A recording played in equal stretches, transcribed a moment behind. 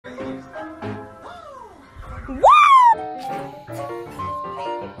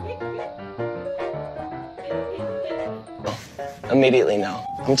Immediately no.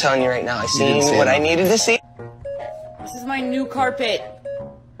 I'm telling you right now, I seen what I needed to see. This is my new carpet.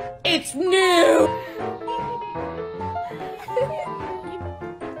 It's new!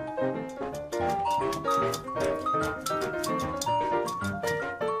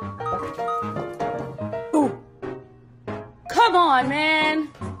 Ooh. Come on, man!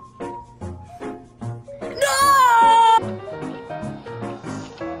 No!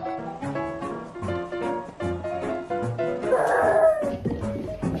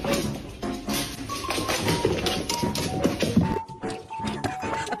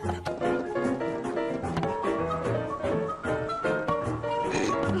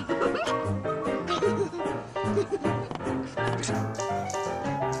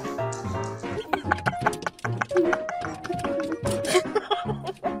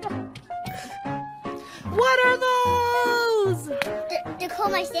 What are those? They're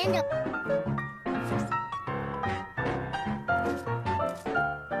called my stand-up.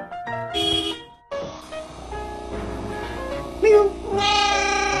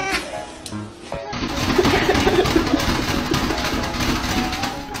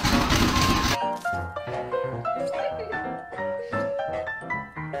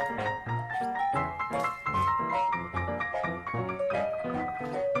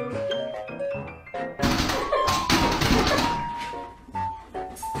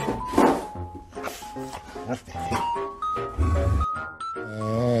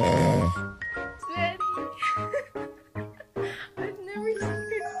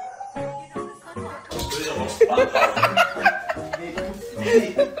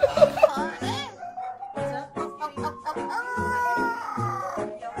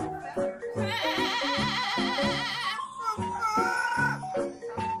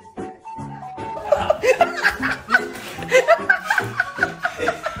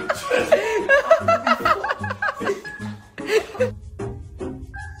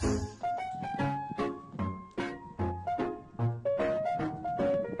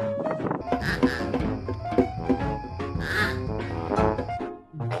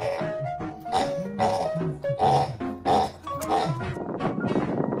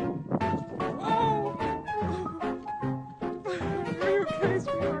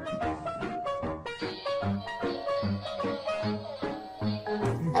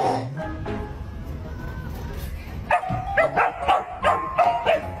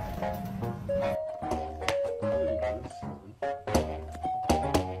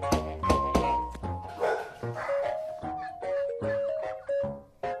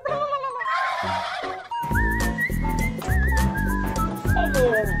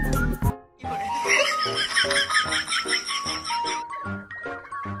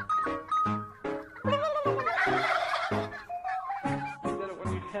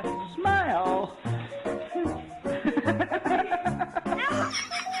 Smile.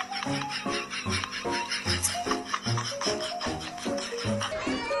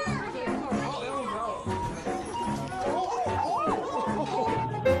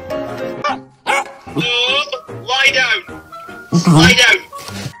 Lie down. Lie down.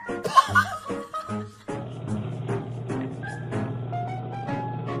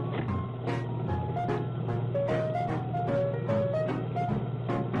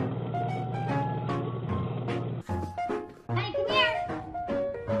 Hey, come here.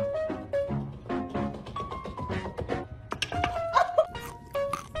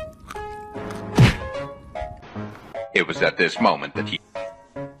 It was at this moment that he...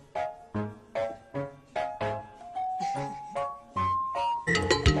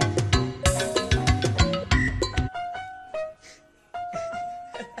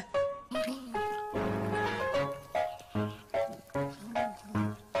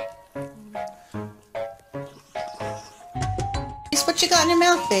 What you got in your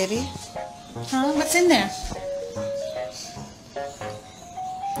mouth, baby? Huh? What's in there?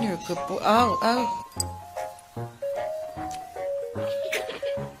 You're a good boy. Oh, oh.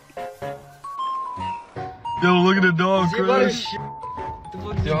 Yo, look at the dog, Chris.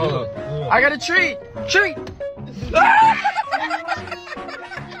 Yo, I got a treat! Treat!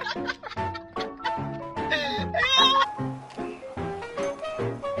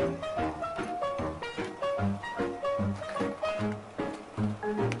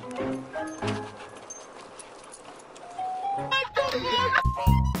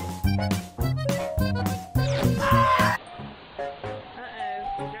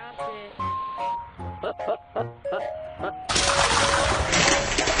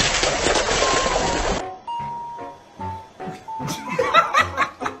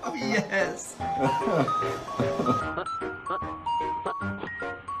 Yes.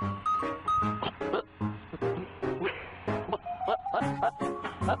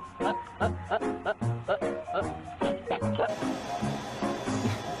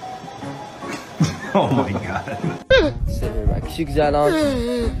 Oh my god. C'est vrai que güzel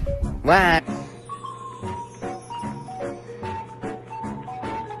Ouais.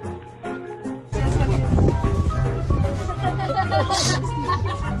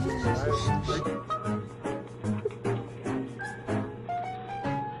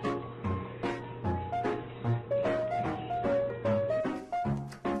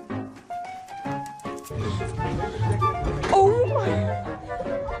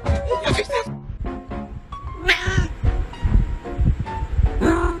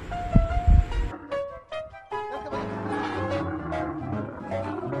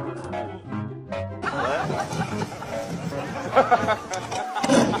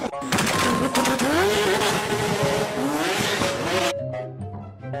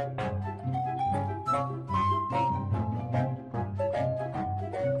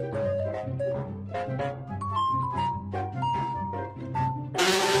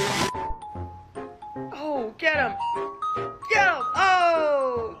 Oh, get him! Get him!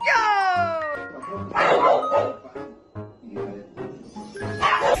 Oh,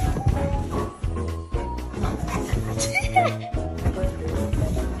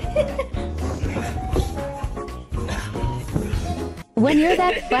 When you're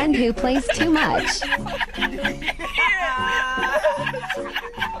that friend who plays too much.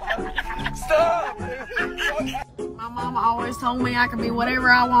 Stop! My mama always told me I could be whatever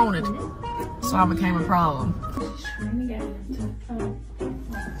I wanted, so I became a problem.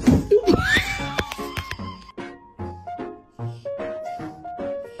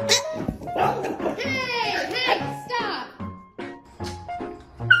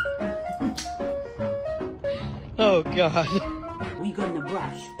 Oh God. We gonna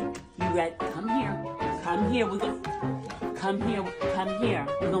brush. You ready? Come here. Come here. We gonna come here. Come here.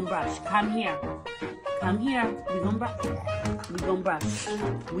 We gonna brush. Come here. Come here. We gonna brush. We gonna brush.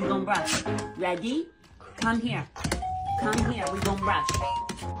 We gonna brush. Ready? Come here. Come here. We gonna brush.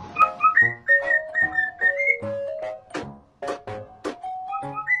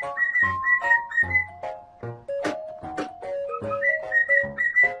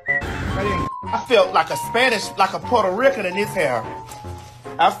 I felt like a Spanish, like a Puerto Rican in his hair.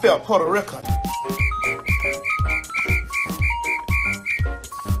 I felt Puerto Rican.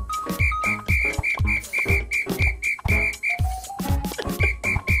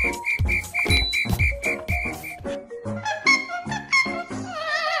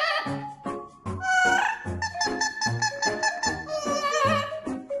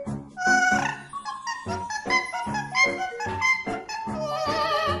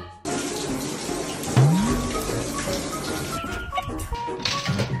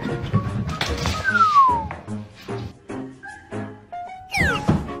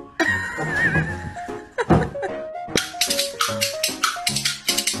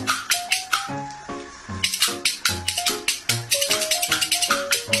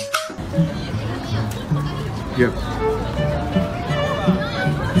 Yep.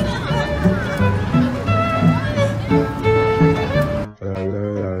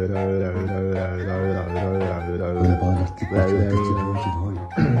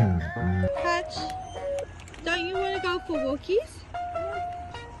 Patch, don't you want to go for walkies?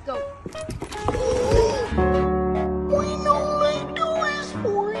 Go. We know they do is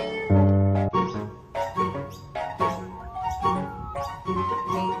for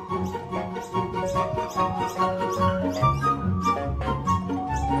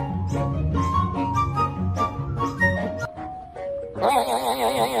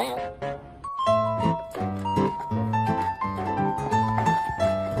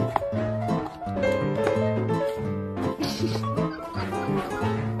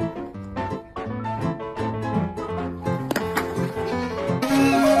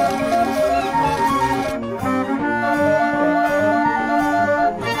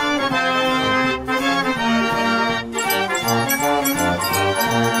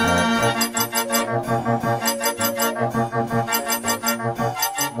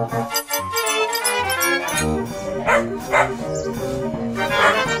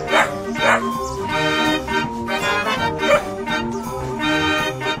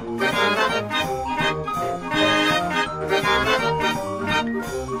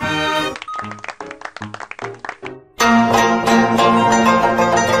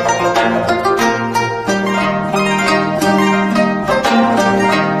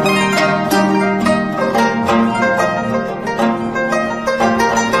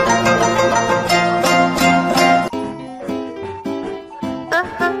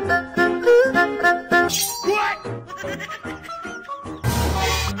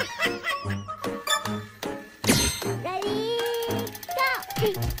Ready, go!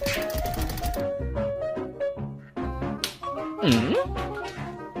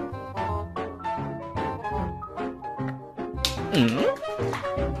 Mm-hmm.